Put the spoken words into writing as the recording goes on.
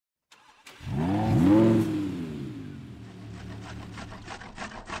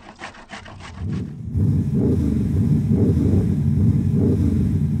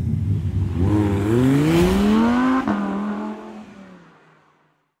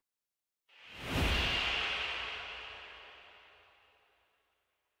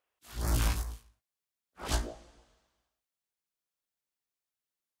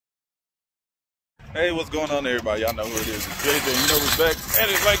Hey, what's going on, everybody? Y'all know who it is. It's JJ. You know we're back.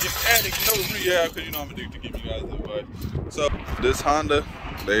 Addict like an addict. You know rehab, because you know I'm addicted to give you guys advice. So this Honda,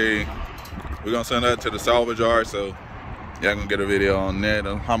 we're gonna send that to the salvage yard. So y'all gonna get a video on that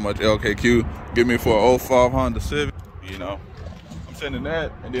on how much LKQ give me for an 05 Honda Civic. You know, I'm sending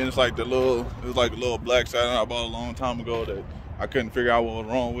that, and then it's like a little black Saturn I bought a long time ago that I couldn't figure out what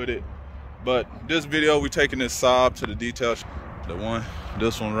was wrong with it. But this video, we taking this Saab to the detail shop.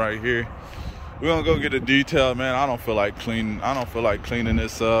 This one right here. We're gonna go get a detail, man. I don't feel like cleaning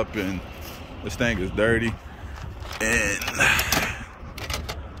this up, and this thing is dirty. And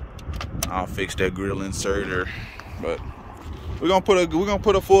I'll fix that grill inserter. But we're gonna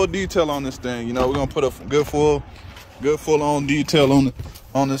put a full detail on this thing. You know, we're gonna put a good full on detail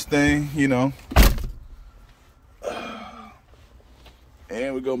on this thing. You know,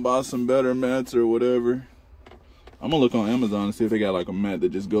 and we're gonna buy some better mats or whatever. I'm gonna look on Amazon and see if they got like a mat that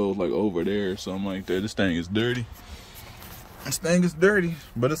just goes like over there or something like that. This thing is dirty. This thing is dirty,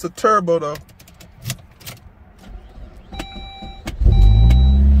 but it's a turbo though.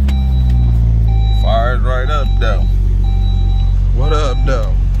 Fires right up though. What up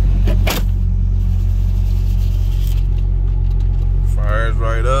though? Fires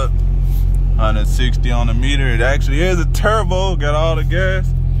right up. 160 on the meter. It actually is a turbo. Got all the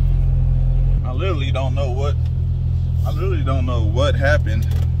gas. I literally don't know what happened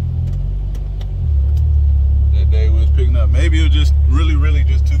that day we was picking up. Maybe it was just really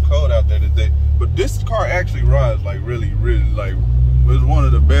just too cold out there today. But this car actually rides like really like, it was one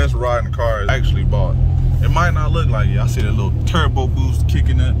of the best riding cars I actually bought. It might not look like it. I see the little turbo boost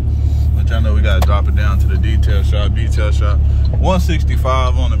kicking it, but y'all know we gotta drop it down to the detail shop.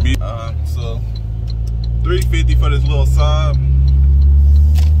 165 on the meter. So $350 for this little Saab.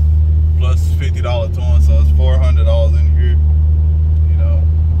 Plus $50 towing, so it's $400 in here. You know,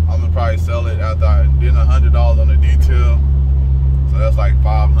 I'm gonna probably sell it after I did $100 on the detail, so that's like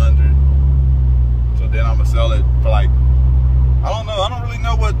 $500. So then I'm gonna sell it for like, I don't know. I don't really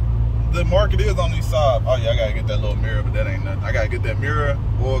know what the market is on these Saab. Oh yeah, I gotta get that little mirror, but that ain't nothing. I gotta get that mirror,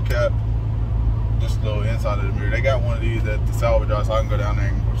 oil cap, just a little inside of the mirror. They got one of these at the salvage yard, so I can go down there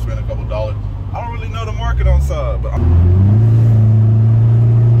and spend a couple dollars. I don't really know the market on Saab, but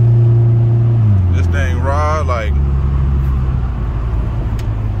this thing ride like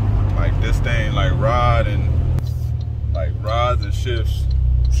this thing like rides and shifts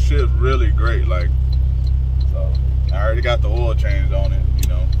really great. Like, so I already got the oil change on it, you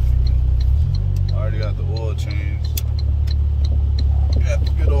know. I already got the oil change. Got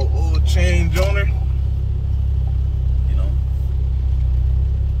the good old oil change on it, you know.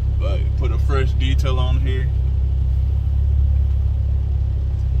 But put a fresh detail on here.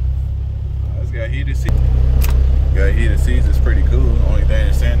 Got heated seats. Got heated seats. It's pretty cool. Only thing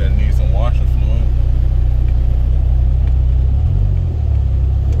is saying that it needs some washing fluid.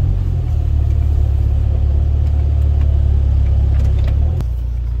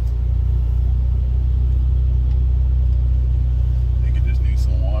 I think it just needs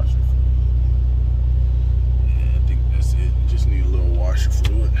some washing fluid. Yeah, I think that's it. Just need a little washing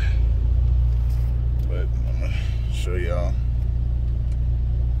fluid. But I'm gonna show y'all.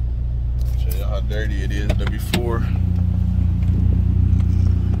 How dirty it is before.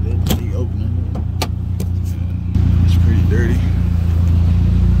 It's pretty dirty.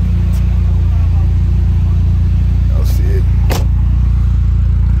 Y'all see it?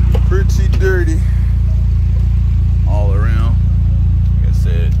 Pretty dirty all around. Like I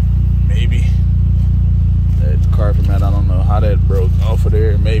said, maybe that carpet mat, I don't know how that broke off of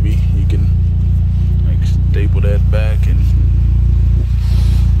there. Maybe you can like staple that back and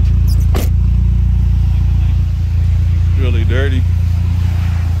really dirty.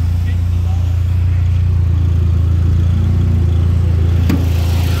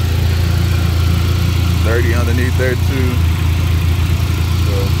 Dirty underneath there too.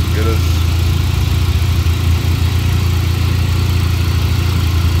 So get us.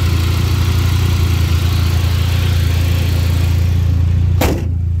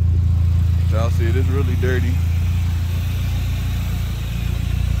 Y'all see it is really dirty.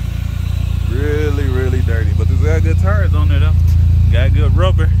 Really dirty, but it's got good tires on there though. Got good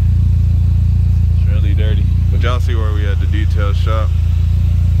rubber. It's really dirty, but y'all see where we at the detail shop.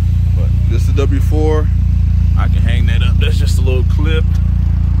 But this is W4. I can hang that up. That's just a little clip.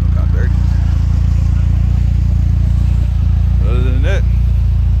 Look how dirty. Other than that,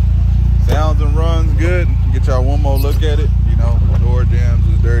 sounds and runs good. Get y'all one more look at it. You know, door jams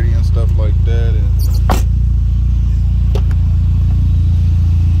is dirty and stuff like that. And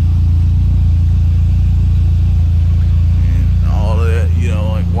all of that, you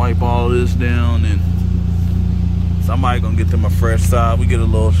know, like wipe all this down and Somebody gonna get to my fresh side. We get a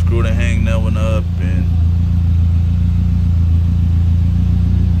little screw to hang that one up, and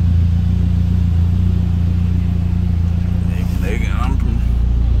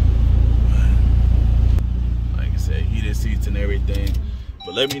like I said, heated seats and everything.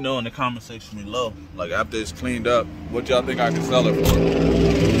 But let me know in the comment section below, like after it's cleaned up, what y'all think I can sell it for.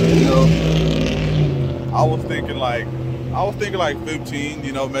 You know, I was thinking like 15,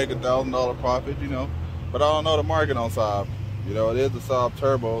 you know, make $1,000 profit, you know. But I don't know the market on Saab. You know, it is a Saab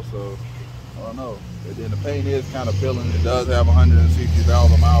Turbo, so I don't know. And then the paint is kind of peeling. It does have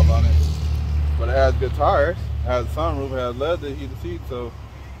 160,000 miles on it, but it has good tires, it has a sunroof, it has leather heated seats. So,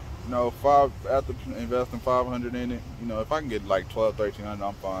 you know, after investing $500 in it, you know, if I can get like $1,200-1,300,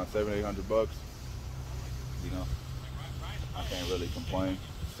 I'm fine. $700-800, you know, I can't really complain.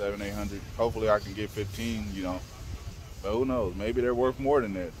 $700-800. Hopefully, I can get 15. You know, but who knows? Maybe they're worth more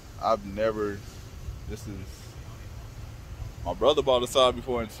than that. I've never. This is. My brother bought a Saab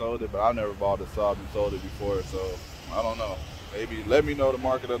before and sold it, but I never bought a Saab and sold it before. So I don't know. Maybe let me know the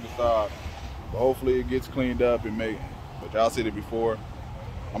market of the Saab. But hopefully, it gets cleaned up and make. But y'all seen it before.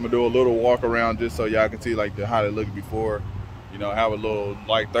 I'm gonna do a little walk around just so y'all can see like how they looked before. You know, have a little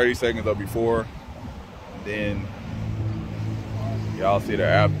like 30 seconds of before, and then y'all see the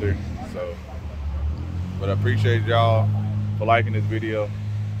after. So, but I appreciate y'all for liking this video.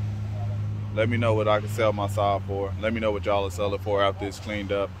 Let me know what I can sell my Saab for. Let me know what y'all will sell it for after it's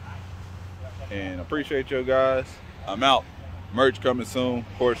cleaned up. And I appreciate you guys. I'm out. Merch coming soon,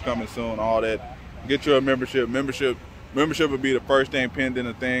 course coming soon, all that. Get you a membership. Membership would be the first thing pinned in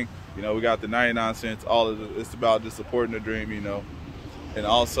the thing. You know, we got the 99 cents. All of it. It's about just supporting the dream, you know. And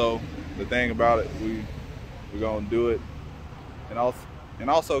also, the thing about it, we're gonna do it. And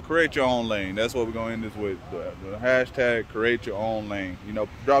also create your own lane. That's what we're gonna end this with. The hashtag create your own lane. You know,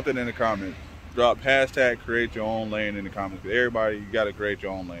 drop it in the comments. Drop hashtag create your own lane in the comments. Everybody, you gotta create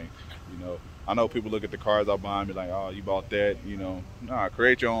your own lane. You know, I know people look at the cars I buy and be like, oh, you bought that, you know. Nah,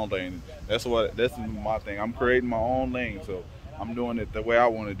 create your own lane. That's my thing. I'm creating my own lane, so I'm doing it the way I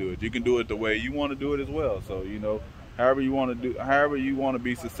want to do it. You can do it the way you want to do it as well. So, you know, however you want to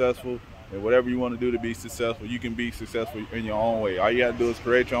be successful, and whatever you want to do to be successful, you can be successful in your own way. All you got to do is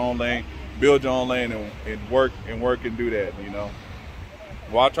create your own lane, build your own lane, and work and do that, you know.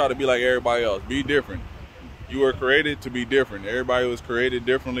 Well, I try to be like everybody else. Be different. You were created to be different. Everybody was created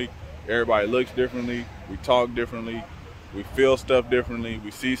differently. Everybody looks differently. We talk differently. We feel stuff differently.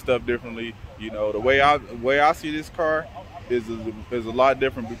 We see stuff differently. You know, the way I see this car is a lot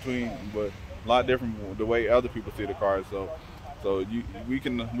different the way other people see the car. So we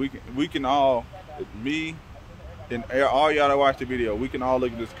can all, me and all y'all that watch the video, we can all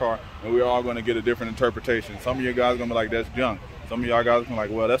look at this car and we're all going to get a different interpretation. Some of you guys are going to be like, that's junk. Some of y'all guys are going to be like,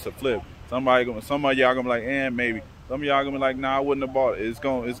 well, that's a flip. Some of y'all going to be like, maybe. Some of y'all going to be like, nah, I wouldn't have bought it. It's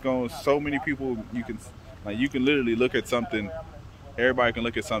going, so many people, you can literally look at something. Everybody can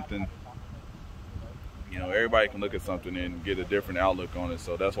look at something. You know, everybody can look at something and get a different outlook on it.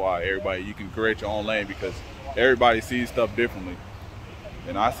 So that's why you can create your own lane, because everybody sees stuff differently.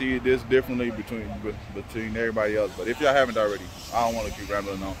 And I see this differently between everybody else. But if y'all haven't already, I don't want to keep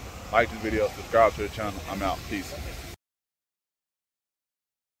rambling on. Like this video, subscribe to the channel. I'm out. Peace.